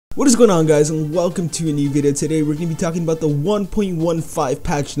What is going on, guys, and welcome to a new video. Today we're going to be talking about the 1.15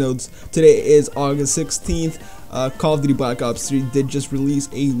 patch notes. Today is August 16th. Call of Duty Black Ops 3 did just release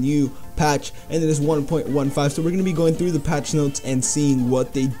a new patch, and it is 1.15, so we're going to be going through the patch notes and seeing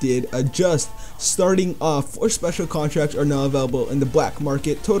what they did adjust. Starting off, 4 special contracts are now available in the black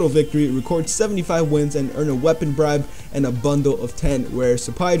market. Total victory: record 75 wins and earn a weapon bribe and a bundle of 10 rare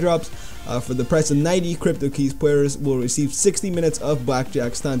supply drops. For the price of 90 crypto keys, players will receive 60 minutes of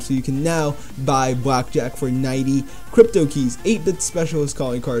blackjack's time, so you can now buy blackjack for 90 crypto keys. 8-bit specialist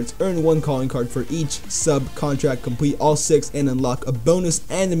calling cards: earn 1 calling card for each sub-contract, complete all 6 and unlock a bonus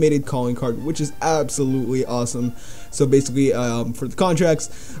animated calling card, which is absolutely awesome. So basically, for the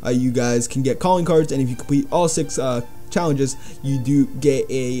contracts, you guys can get calling cards, and if you complete all 6 challenges, you do get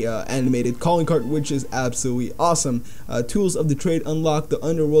a animated calling card, which is absolutely awesome. Tools of the trade: unlock the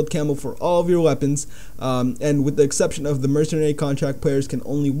underworld camo for all of your weapons, and with the exception of the mercenary contract, players can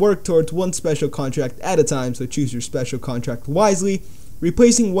only work towards 1 special contract at a time, so choose your special contract wisely.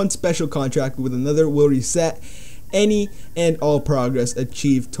 Replacing 1 special contract with another will reset any and all progress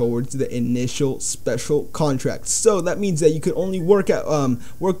achieved towards the initial special contract. So that means that you can only work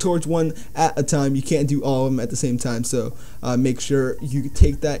towards 1 at a time. You can't do all of them at the same time, so make sure you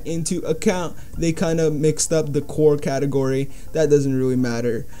take that into account. They kind of mixed up the core category. That doesn't really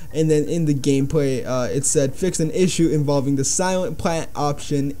matter. And then in the gameplay, it said fix an issue involving the silent plant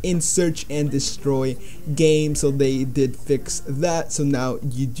option in search and destroy game. So they did fix that, so now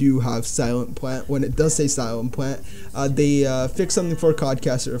you do have silent plant when it does say silent plant. They fixed something for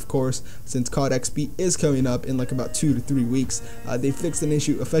Codcaster, of course, since COD XP is coming up in like about 2 to 3 weeks. They fixed an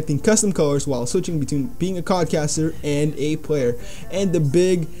issue affecting custom colors while switching between being a Codcaster and a player. And the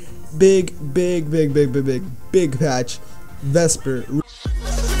big patch, VESPER.